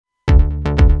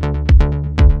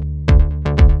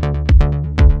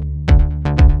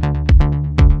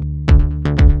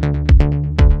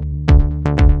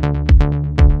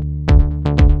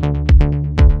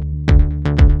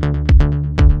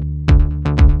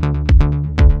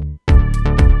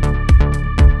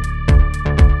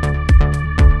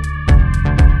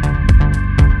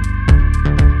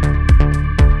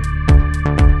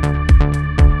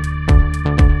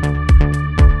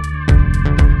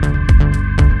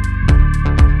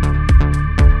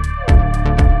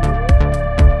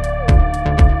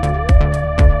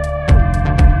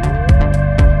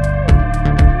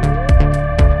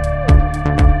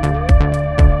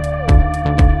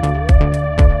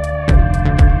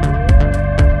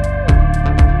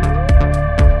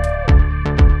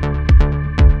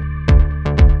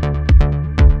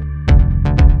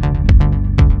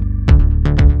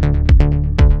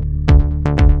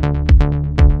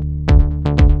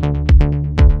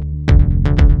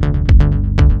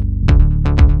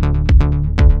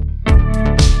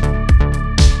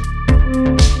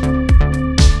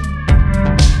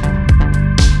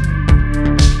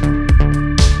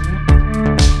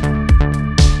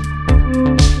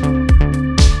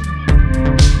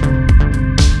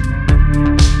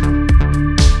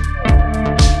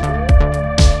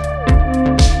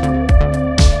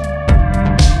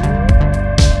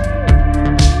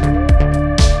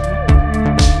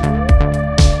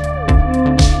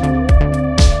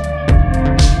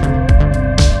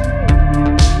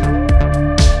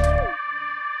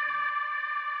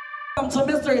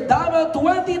Mister Davao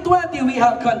 2020, we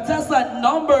have contestant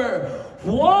number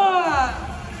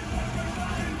 1.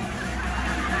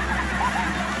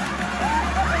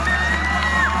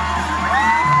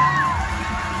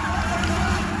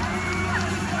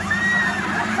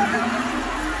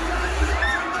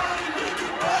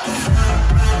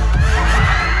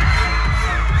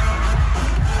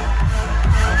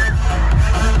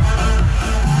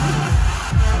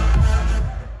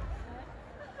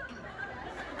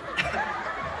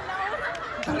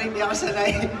 Hindi ako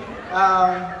sanay.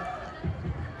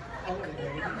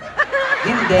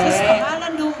 Hindi.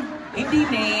 Hindi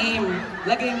name.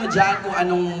 Lagay mo dyan kung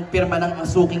anong pirma ng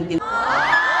suking tin...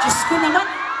 Diyos ko naman,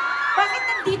 bakit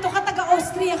nandito ka?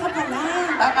 Taga-Austria ka pala.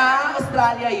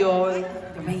 Australia yun.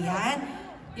 Diba yan?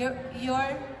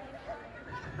 You're...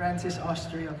 Francis,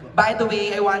 Austria po. By the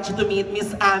way, I want you to meet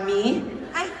Miss Ami.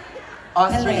 Ay!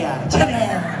 Austria.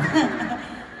 Hello.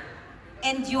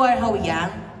 And you are how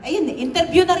young? Ayun,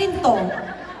 interview na rin to.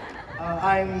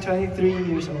 I'm 23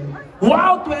 years old.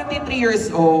 Wow, 23 years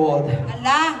old.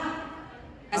 Ala!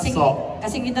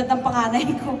 Kasing edad ng panganay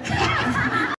ko.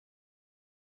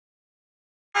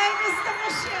 Ay, gusto ko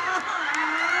siya!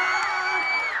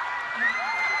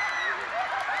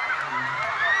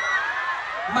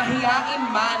 Mahiyain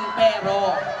man,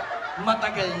 pero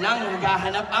matagal nang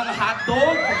naghahanap ang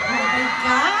hotdog. Oh my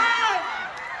God!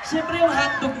 Siyempre yung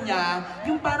hotdog niya,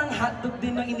 yung parang hotdog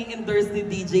din ng ini-endorse ni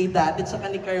DJ Dad at saka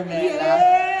ni Carmela.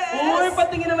 Yes! Uy,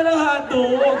 patingin naman ang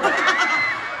hotdog.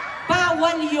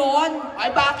 Bawal yon.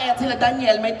 Ay bakit? Sila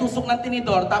Daniel may tusok ng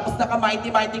tinidor tapos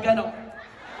naka-mighty-mighty gano'n.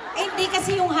 Hindi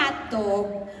kasi yung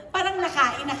hotdog, parang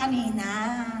nakain na kanina.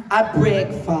 A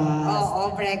breakfast.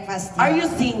 Oo, breakfast. Are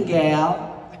you single?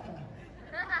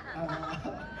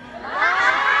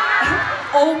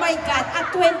 Oh my God,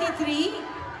 at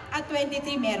 23? At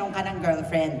 23, meron ka ng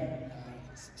girlfriend.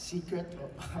 Secret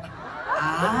po.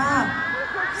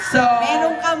 So...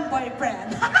 Meron kang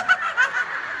boyfriend.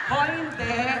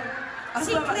 Hindi.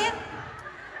 Secret?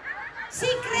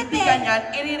 Secret Hindi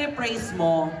ganyan, i-rephrase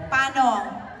mo.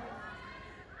 Paano?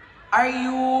 Are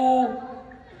you...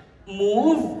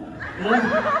 Move?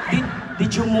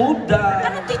 Did you move the...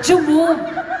 Ano did you move?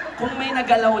 Kung may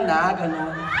nagalaw na,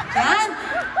 gano'n. Yan?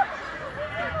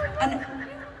 Ano?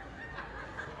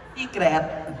 Secret.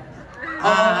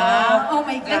 Oh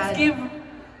my God. Let's give...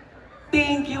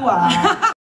 Thank you,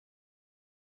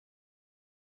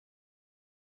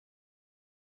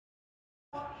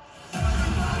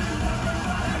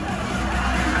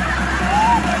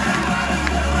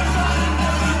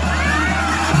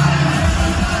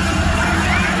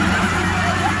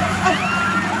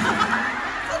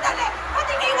 Sandali! Ba't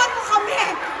iniwan mo kami?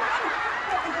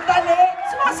 Dali!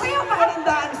 Sumasayaw ba? Ang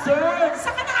dancer!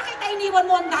 Saan ka nakakita iniwan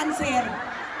mo ang dancer?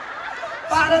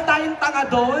 Para tayong tanga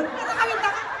doon. Para kami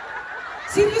taka...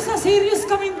 Serious na serious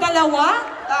kaming dalawa?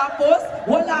 Tapos,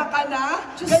 wala ka na.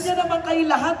 Ganyan naman kayo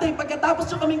lahat eh. Pagkatapos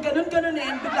nyo kaming ganun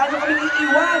eh. Bigla nyo kaming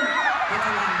iiwan.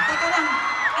 Teka lang.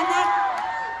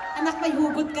 Anak, may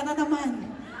hugot ka na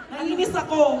naman. Nainis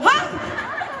ako. Ha?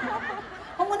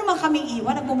 Huwag mo naman kaming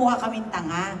iwan, nagbumuha kaming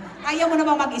tanga. Kaya mo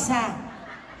naman mag-isa.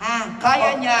 Ha?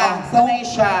 Kaya niya. Sanay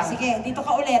siya. Sige, dito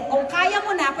ka ulit. Kung kaya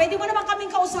mo na, pwede mo naman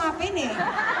kaming kausapin eh.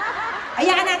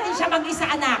 Hayaan natin siya mag-isa,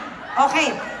 anak.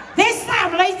 Okay. This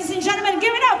time, ladies and gentlemen,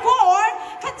 give it up for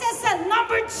contestant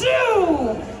number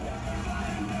 2!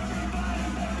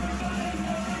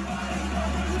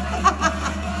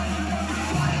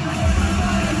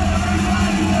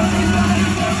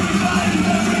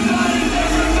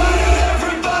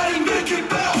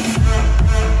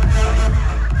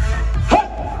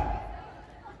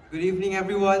 Good evening,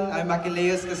 everyone. I'm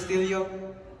Achilleus Castillo,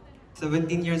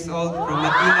 17 years old from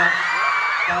Latina,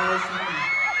 Davao City.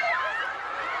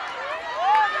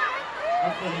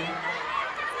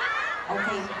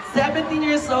 Okay. 17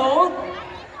 years old.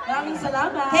 Maraming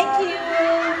salamat. Thank you.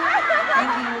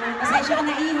 Thank you. Pasensya ka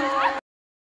na, Iho.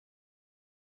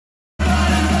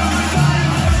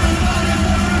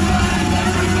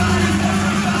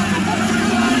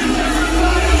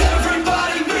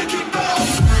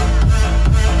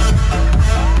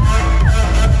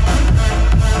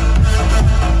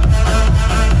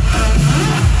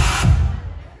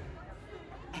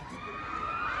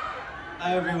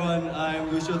 Hi, everyone.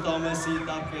 I'm Lucio Thomas C.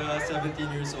 Tapia,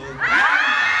 17 years old.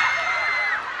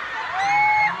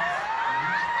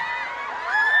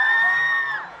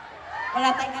 Wala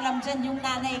tayong alam dyan yung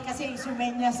nanay kasi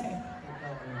Sumenyas eh.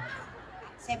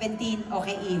 17.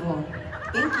 Okay, Iho.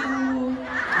 Thank you.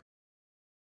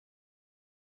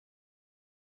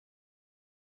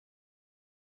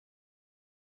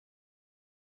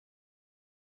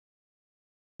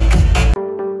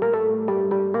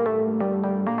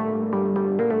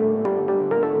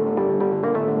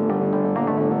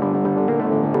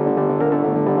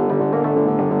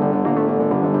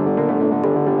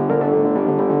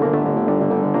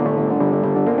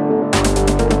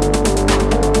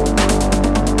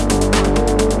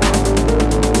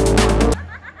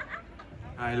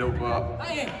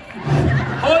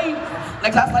 Hoy,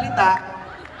 nagsasalita.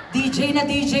 DJ na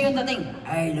DJ yung dating.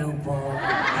 Hello po.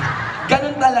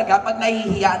 Ganun talaga pag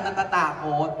nahihiya at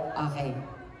natatakot. Okay.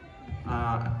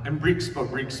 I'm Bricks po,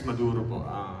 Bricks Maduro po.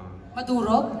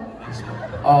 Maduro? Yes po.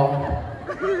 Oh.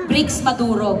 Bricks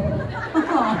Maduro.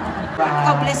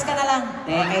 Ikaw, bless ka na lang.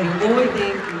 Thank you. Uy,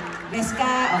 thank you. Bless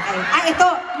ka, okay. Ito,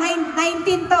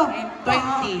 19 to.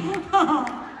 20.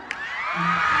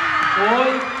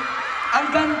 Hoy, ang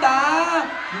ganda!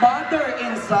 Mother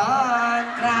and son.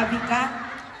 Grabe ka.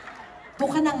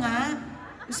 Doon ka na nga.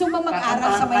 Gusto mo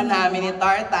mag-aral sa Kakantahan Maynila? namin ni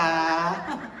Tarta.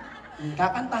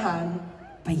 Kakantahan.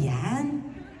 Pa yan?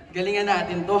 Galingan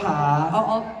natin to, ha?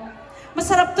 Oo.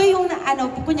 Masarap to yung,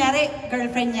 kunyari,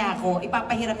 girlfriend niya ako,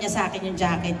 ipapahiram niya sa akin yung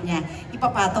jacket niya,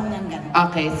 ipapatong niyang gano'n.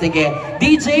 Okay, sige.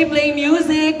 DJ, play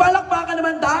music! Palakpakan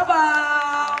naman,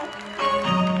 Davao!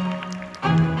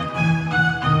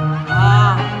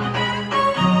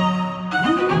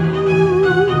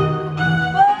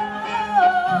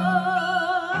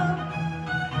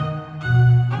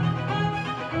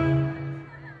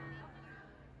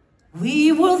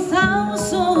 We were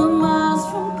 1,000 miles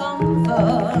from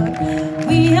comfort.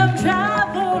 We have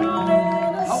traveled in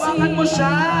a Hawakan mo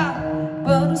siya!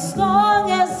 But as long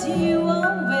as you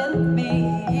are with me,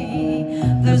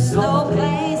 there's no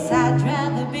place I'd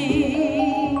rather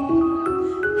be.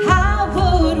 I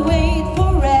would wait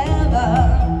forever,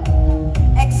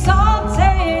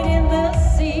 exalted in the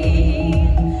sea.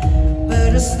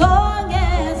 But as long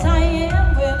as I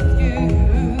am with you,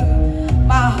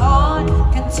 my heart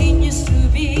continues to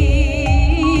beat.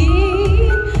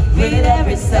 With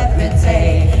every step we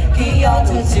take,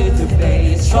 Kyoto to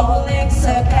Dubai, strolling so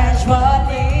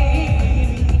casually.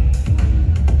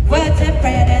 We're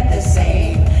different and the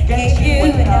same, gave you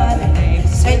another name,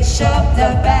 switch up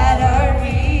the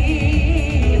batteries.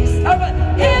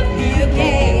 If you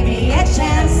gave me a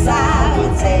chance, I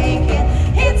would take it.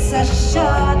 It's a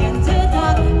shot into the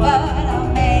dark, but I'll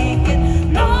make it.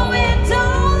 Knowing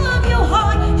all of your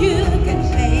heart, you can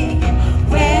fake it.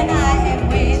 When I am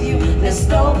with you, there's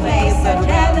no place I'd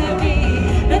rather be.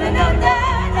 No, no, no, no,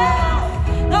 no.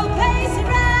 No place I'd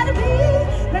rather be.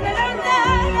 No, no, no, no,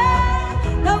 no.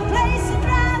 No place I'd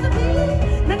rather be.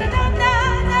 No, no, no, no,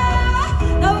 no.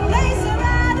 No place I'd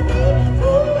rather be.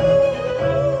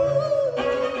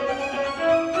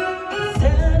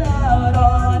 Set out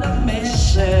on a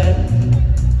mission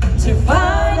To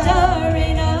find our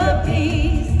inner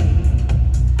peace,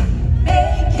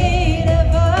 make it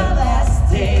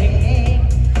everlasting,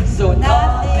 so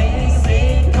nothing's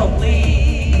incomplete.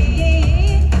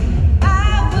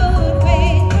 I would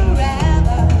wait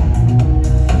forever,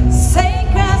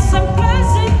 sacred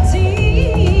simplicity.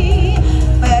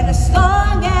 But as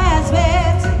long as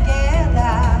we're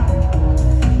together,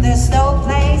 there's no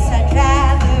place I'd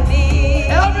rather be.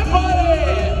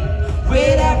 Everybody!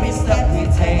 With every step we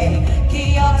take,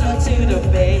 Kyoto to the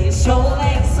bay,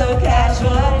 strolling so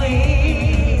casually.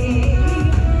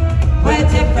 We're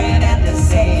different and the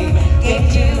same,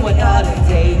 gave you another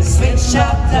day, switch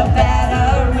up the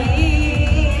batteries.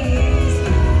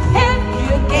 If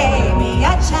you gave me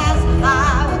a chance,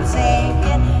 I would take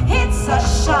it. It's a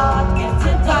shot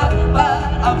into dark,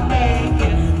 but I'll make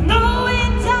it.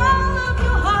 Knowing all of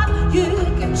your heart, you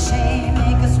can shame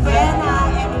me, 'cause when I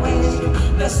am with you,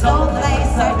 there's no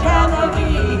place I'd rather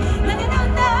be. No, no, no,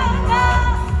 no, no.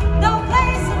 No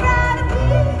place I'd rather be.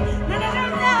 No, no, no,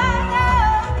 no, no.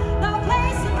 No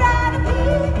place I'd rather be.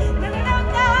 No, no, no,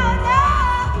 no, no.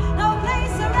 No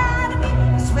place I'd rather be.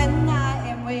 'Cause when I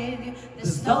am with you,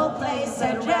 there's no place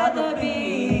I'd rather be.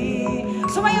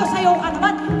 Sumayaw-sayaw ka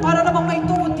naman. Para namang may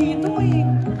tuod dito eh.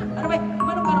 Ano ba?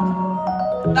 Ano?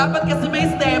 Dapat kasi may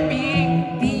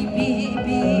stepping. Beep, beep,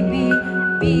 beep, beep,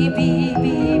 beep, beep,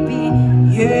 beep, beep.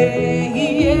 Yeah, yeah,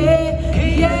 yeah,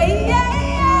 yeah,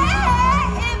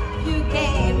 yeah. If you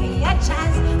gave me a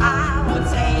chance, I would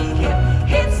take it.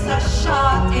 It's a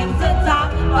shot in the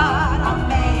dark, but I'll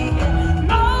make it.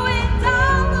 Knowing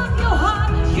all of your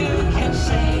heart, you can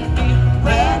shake me.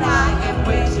 When I am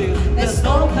with you, there's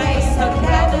no place I'd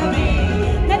rather be.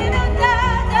 No, no, no, no,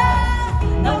 no.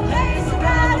 No place I'd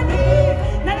rather be.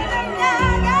 No, no, no, no,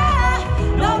 no.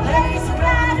 No place I'd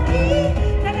rather be.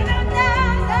 No, no, no, no,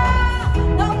 no.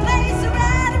 No place I'd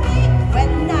rather be.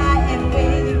 When I am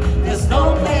with you, there's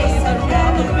no place I'd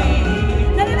rather be.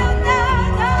 No, no, no, no,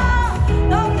 no.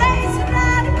 No place I'd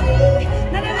rather be.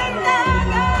 No, no, no, no,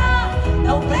 no.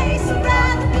 No place I'd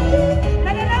rather be. No,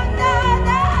 no, no, no,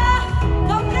 no.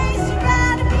 No place I'd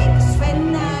rather be. 'Cause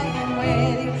when I am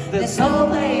with you, there's no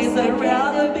place I'd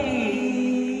rather be.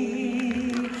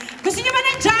 Gusto niyo ba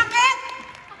ng jacket?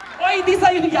 Oy, hindi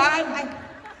sa'yo yan!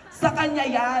 Sa kanya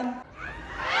yan!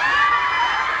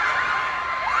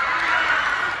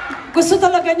 Gusto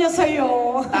talaga niya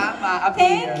sa'yo. Tama, appear.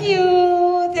 Thank you.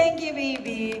 Thank you,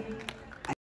 baby.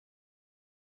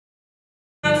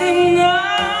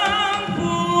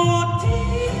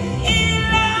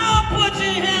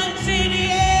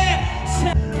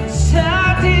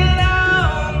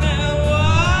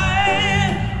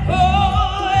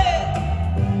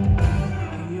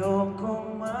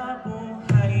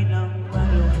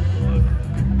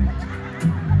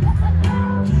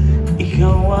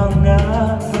 Ikaw ang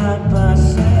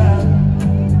nagpapasaya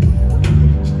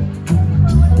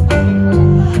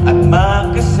at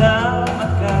makasama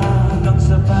ka hanggang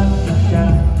sa pagtanda.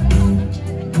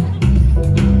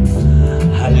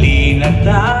 Halina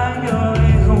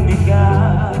tayo'y humiga,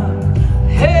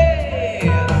 hey!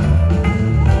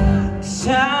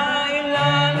 Sa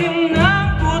ilalim ng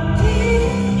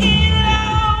puting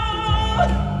ilaw,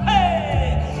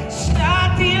 hey!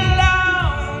 Sa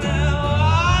tilaw na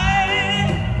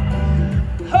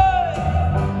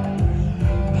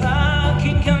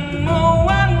pakinggan mo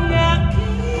ang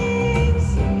aking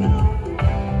sigaw.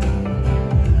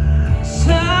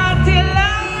 Sa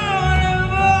tilaw na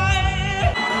buhay.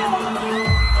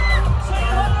 Say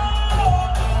hello!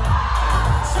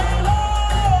 Say hello!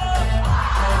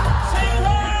 Say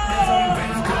hello!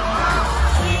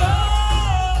 Say hello!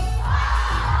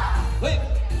 Wait,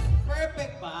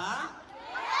 perfect ba?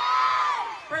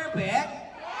 Perfect?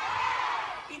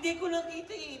 Hindi ko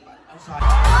nakita eh. I'm sorry.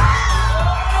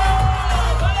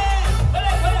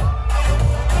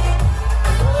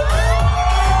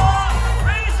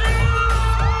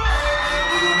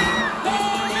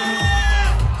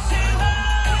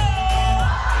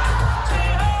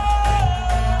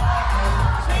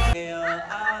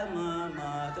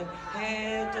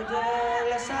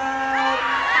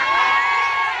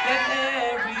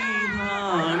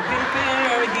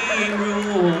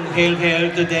 Hail,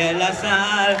 hail to De La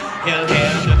Salle, hail,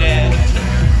 hail to De La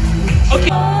Salle.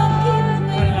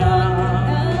 Okay.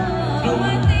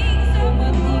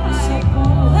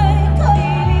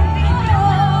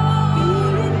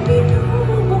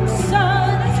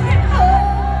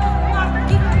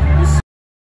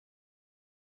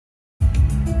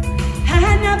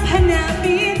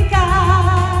 Hanap-hanapin ka.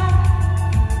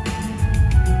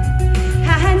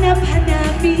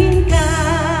 Hanap-hanapin ka.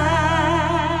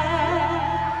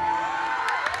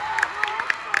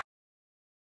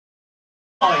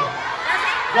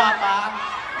 Guwapa.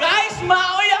 Guys,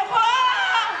 maoy ako!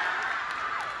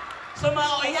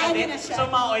 Sumaoy ka Ayan din. na siya.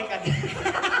 Sumaoy ka din.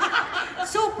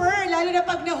 Super, lalo na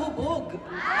pag nahubog.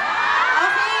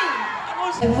 Okay.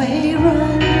 Away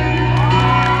run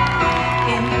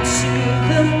into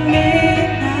the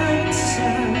midnight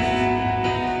sun.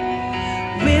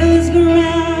 Wheels go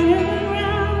round and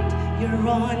round, you're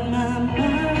on my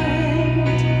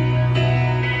mind.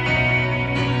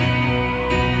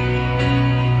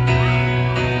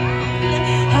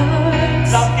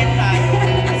 Love it tayo.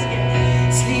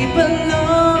 Sleep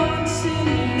alone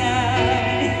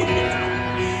tonight,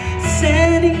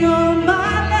 sending all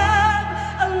my love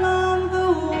along the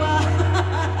wire.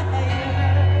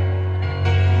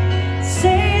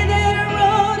 Say that I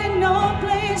rode in no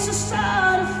place to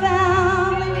start a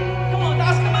family. Come on,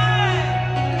 taas kamay!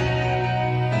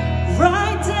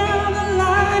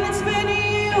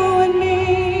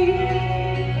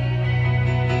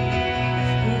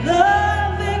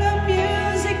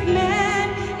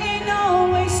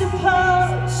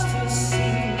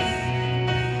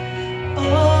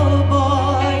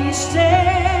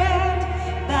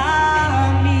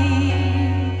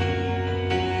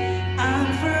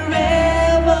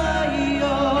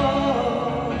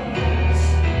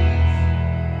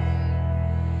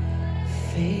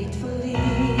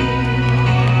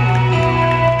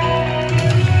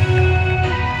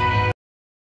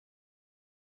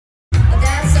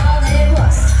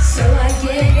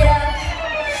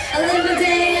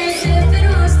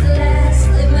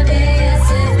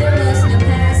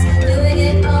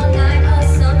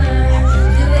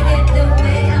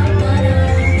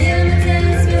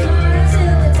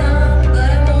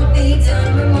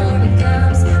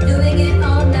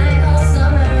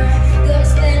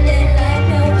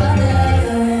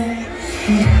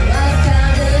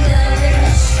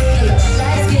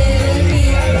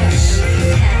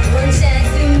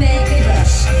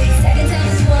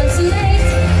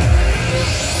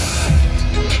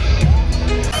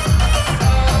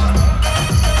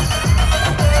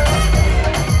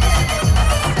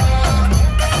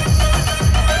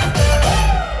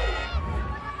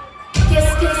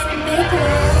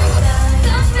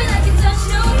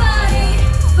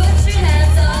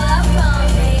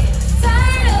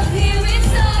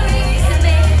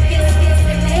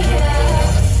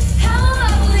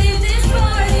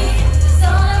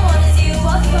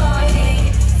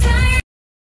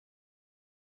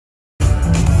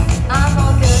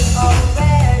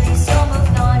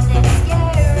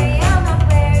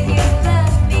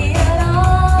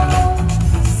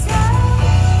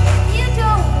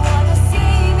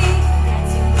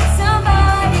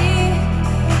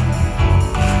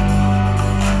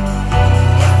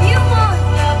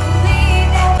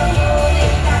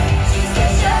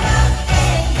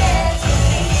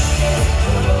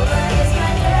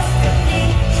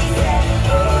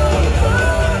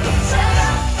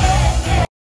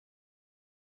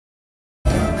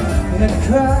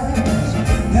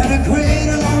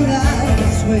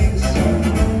 face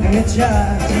and it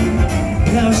jives.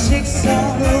 Now shakes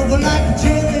all over like a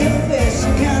jellyfish.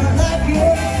 I kinda like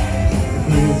it,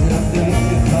 crazy I think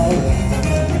you call it.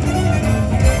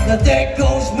 Now there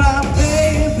goes my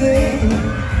baby.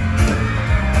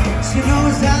 She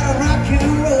knows how to rock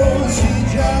and roll. She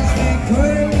drives me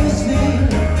crazy.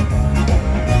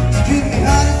 She gives me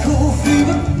hot and cold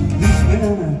fever. Leaves me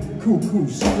on a cool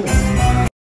sweat.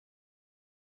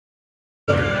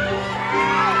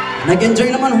 Nag-enjoy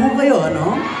naman ho kayo,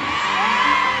 ano?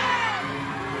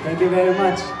 Thank you very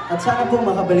much. At sana po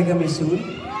makabalik kami soon.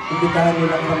 Imbitahan niyo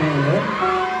lang kami ulit.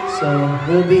 So,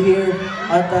 we'll be here.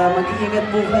 At mag-iingat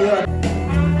po kayo.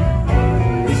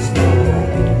 Gusto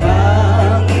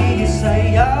kitang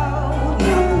isayaw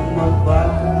ng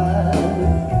magbagal.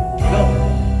 Go!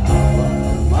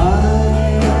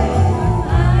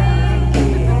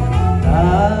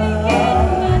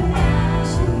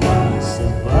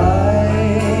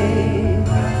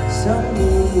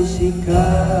 Musika,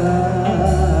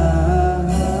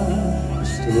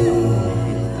 gusto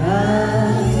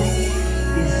kitang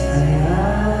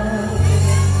isayaw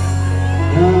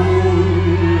ng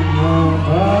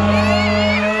mabagal.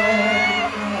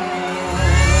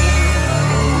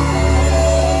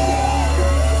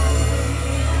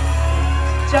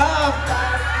 Job!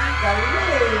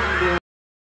 Galing!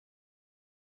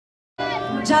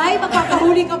 Jai,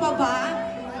 makakahuli ka pa ba?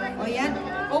 O yan,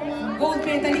 gold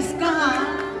medalist ka ha?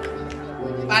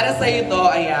 Para sa ito,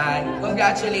 ayan.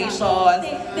 Congratulations.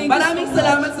 Maraming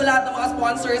salamat sa lahat ng mga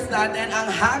sponsors natin. Ang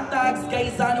Hagtags,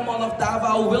 Gaisano Mall of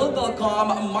Davao,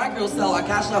 Will.com, Microcell,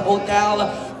 Acacia Hotel,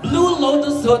 Blue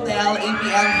Lotus Hotel,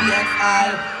 APM VXI,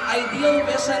 Ideal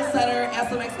Vision Center,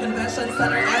 SMX Convention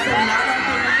Center, SM Lanang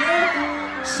Premier,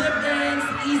 Shipdance,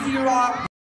 Easy Rock,